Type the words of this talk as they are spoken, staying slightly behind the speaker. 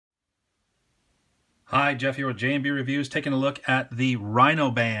Hi, Jeff here with J&B Reviews, taking a look at the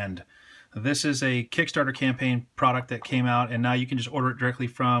Rhino band. This is a Kickstarter campaign product that came out, and now you can just order it directly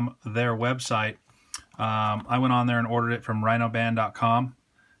from their website. I went on there and ordered it from rhinoband.com,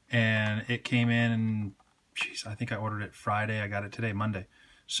 and it came in, and geez, I think I ordered it Friday. I got it today, Monday.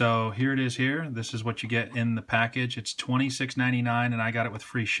 So here it is here. This is what you get in the package. It's $26.99, and I got it with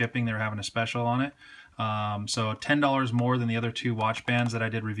free shipping. They were having a special on it. So $10 more than the other two watch bands that I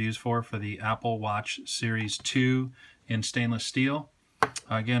did reviews for the Apple Watch Series 2 in stainless steel.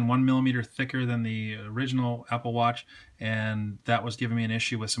 Again, 1 millimeter thicker than the original Apple Watch, and that was giving me an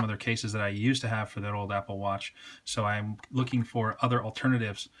issue with some other cases that I used to have for that old Apple Watch. So I'm looking for other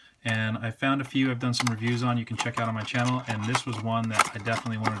alternatives, and I found a few I've done some reviews on. You can check out on my channel, and this was one that I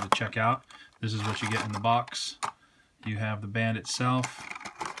definitely wanted to check out. This is what you get in the box. You have the band itself,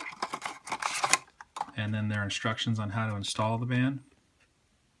 and then there are instructions on how to install the band.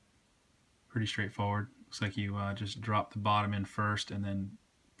 Pretty straightforward. Looks like you just drop the bottom in first and then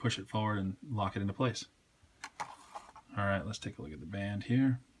push it forward and lock it into place. Alright, let's take a look at the band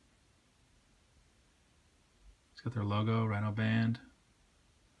here. It's got their logo, Rhino band.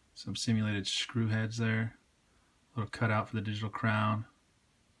 Some simulated screw heads there. A little cutout for the digital crown.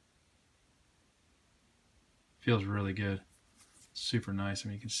 Feels really good. Super nice. I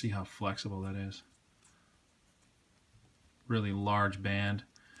mean, you can see how flexible that is. Really large band.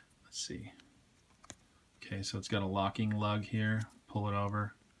 Let's see. Okay, so it's got a locking lug here. Pull it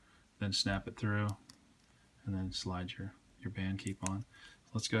over, then snap it through, and then slide your band keep on.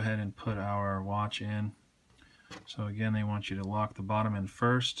 Let's go ahead and put our watch in. So again, they want you to lock the bottom in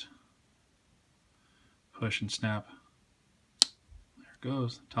first. Push and snap. There it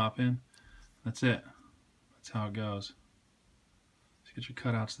goes, top in. That's it. That's how it goes. Let's get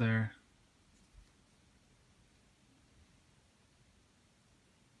your cutouts there.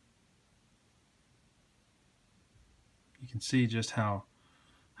 You can see just how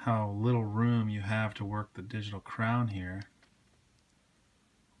little room you have to work the digital crown here.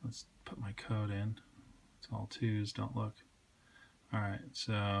 Let's put my code in. It's all twos, don't look. Alright,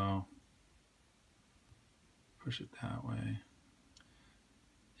 so push it that way.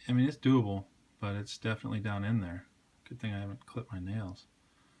 I mean, it's doable, but it's definitely down in there. Good thing I haven't clipped my nails.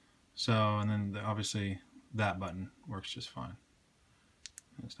 So, and then obviously that button works just fine.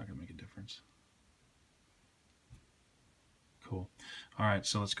 It's not going to make a difference. Cool. All right,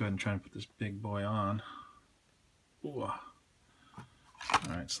 so let's go ahead and try and put this big boy on. Ooh. All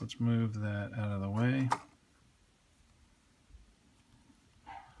right, so let's move that out of the way.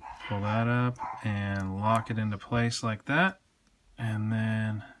 Pull that up and lock it into place like that. And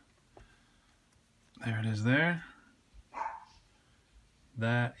then there it is there.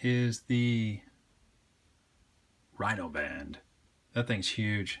 That is the Rhino band. That thing's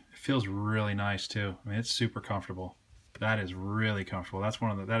huge. It feels really nice too. I mean, it's super comfortable. That is really comfortable.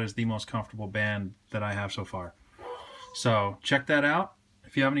 That is the most comfortable band that I have so far. So check that out.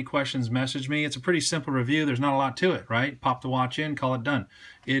 If you have any questions, message me. It's a pretty simple review. There's not a lot to it, right? Pop the watch in, call it done.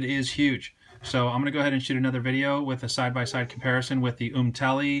 It is huge. So I'm going to go ahead and shoot another video with a side-by-side comparison with the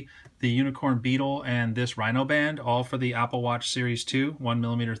Umtali, the Unicorn Beetle, and this Rhino band, all for the Apple Watch Series 2, 1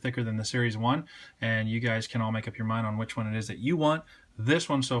 millimeter thicker than the Series 1. And you guys can all make up your mind on which one it is that you want. This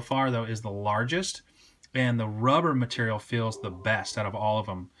one so far, though, is the largest, and the rubber material feels the best out of all of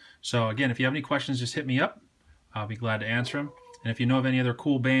them. So again, if you have any questions, just hit me up. I'll be glad to answer them. And if you know of any other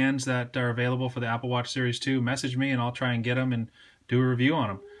cool bands that are available for the Apple Watch Series 2, message me and I'll try and get them and do a review on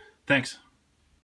them. Thanks.